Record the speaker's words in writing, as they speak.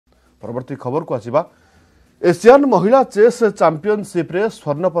परवर्ती खबर को आसिबा एशियन महिला चेस चैंपियनशिप रे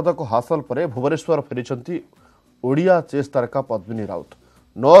स्वर्ण पदक हासिल पर भुवनेश्वर फेरी ओडिया चेस तारका पद्मिनी राउत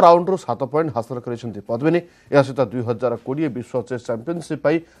 9 राउंड 7 पॉइंट हासिल करिसेंती पद्मिनी या सहित 2020 विश्व चेस चैंपियनशिप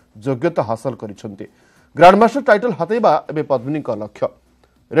पाई योग्यता हासिल करिसेंती ग्रैंडमास्टर टाइटल हातेबा एबे पद्मिनी का लक्ष्य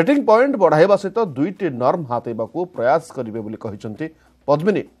रेटिंग पॉइंट बढ़ाइबा सहित दुईटी नॉर्म हातेबा को प्रयास करिवे बोली कहिसेंती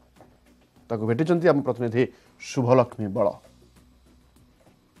पद्मिनी ताको भेटिसेंती हम प्रतिनिधि शुभलक्ष्मी बळ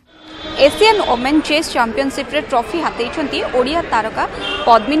एशियन वोमेन चेस चैंपियनशिप रे ट्रॉफी हाथी ओडिया तारका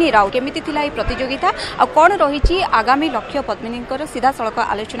पद्मिनी राउत केमिति थिला प्रतियोगिता आ कौन रही आगामी लक्ष्य पद्मिनी सीधा सड़क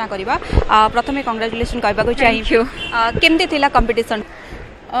आलोचना करवा प्रथमे कांग्रेचुलेशन कहबा चाहिए केमिति थिला कंपटीशन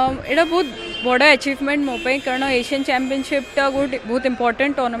एटा बहुत बड़ा अचीवमेंट मो पे कारण एशियन चैंपियनशिप टा बहुत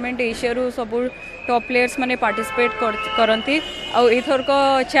इंपोर्टेंट टूर्नामेंट एशिया रू सब टॉप प्लेयर्स माने पार्टिसिपेट करती आथर को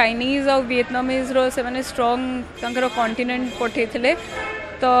चाइनीज और विएटनामीज रो से माने स्ट्रांग तंकर कॉन्टिनेंट पठेथिले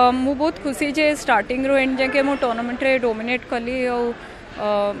तो मु बहुत खुशी जे स्टार्टिंग रो एंड जाके मो टूर्नामेंट रे डोमिनेट कली और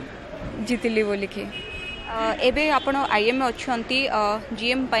जीतिली बोली कि एबे आपण आईएम अच्छी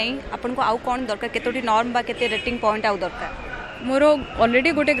जीएम पई आपण को आउ कोन दरकार केतोटी नॉर्म बा केते रेटिंग पॉइंट आउ दरकार मोर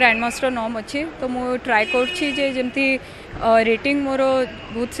ऑलरेडी गोटे ग्रैंड मास्टर नॉर्म अच्छी तो मु ट्राई करछि जे जेमती रेटिंग मोर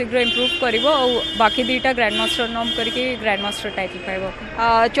बहुत शीघ्र इम्प्रूव करिवो और बाकी दुईटा ग्रैंड मास्टर नॉर्म करके ग्रैंड मास्टर टाइटल पाइबो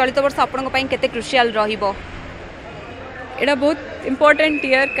चलित वर्ष आपण पई केते क्रुशियल रहिबो एटा बहुत इम्पोर्टेंट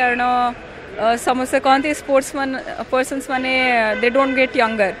ईयर कारण समस्या कहते स्पोर्ट्समैन पर्सन्स माने they don't get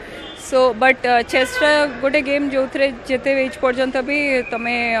younger so but चेस्टा गोटे गेम जो थे जिते एज पर्यंत भी तुम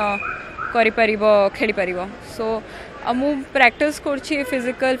खेली पार सो मु प्रैक्टिस करछि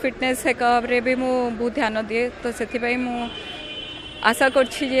फिजिकल फिटनेस हेकअप रे भी मु बहुत ध्यान दिए तो से मु आशा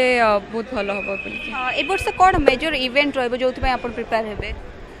करछि जे बहुत भल हम बोली ए वर्ष कोन मेजर इवेंट रहबो जोथि आपण प्रिपेयर हेबे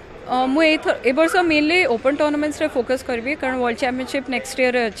मु ए वर्ष मेनली ओपन टूर्नामेंट्स रे फोकस करबी कारण वर्ल्ड चैंपियनशिप नेक्स्ट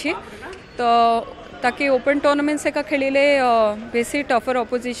ईयर अच्छी तो ताकि ओपन टूर्नामेंट्स का खेलिले बेसी टफर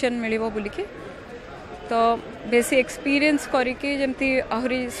अपोजिशन मिलिबो बोली कि तो बेसी एक्सपीरियंस करिके जेमती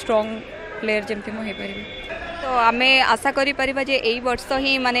आहरी स्ट्रांग प्लेयर जेमती मु हे परिबी तो आमे आशा करि परिबा जे एई वर्ष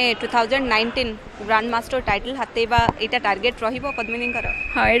ही माने 2019 ग्रैंड मास्टर टाइटल हातेबा एटा टारगेट रहिबो पद्मिनी कर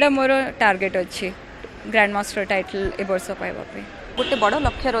हां एटा मोर टारगेट अछि ग्रैंड मास्टर टाइटल ए वर्ष पाइबा पे गोटे बड़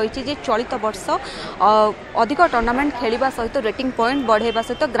लक्ष्य रही है चलित वर्ष अधिक टूर्नामेंट खेलवा सहित रेटिंग पॉइंट बढ़ेबा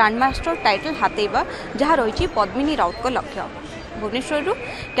सहित ग्रैंड मास्टर टाइटल हातेबा जहाँ रही पद्मिनी राउत को लक्ष्य भुवनेश्वर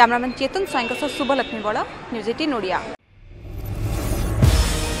कैमरामैन चेतन साई शुभलक्ष्मी बड़ न्यूज़18 ओडिया।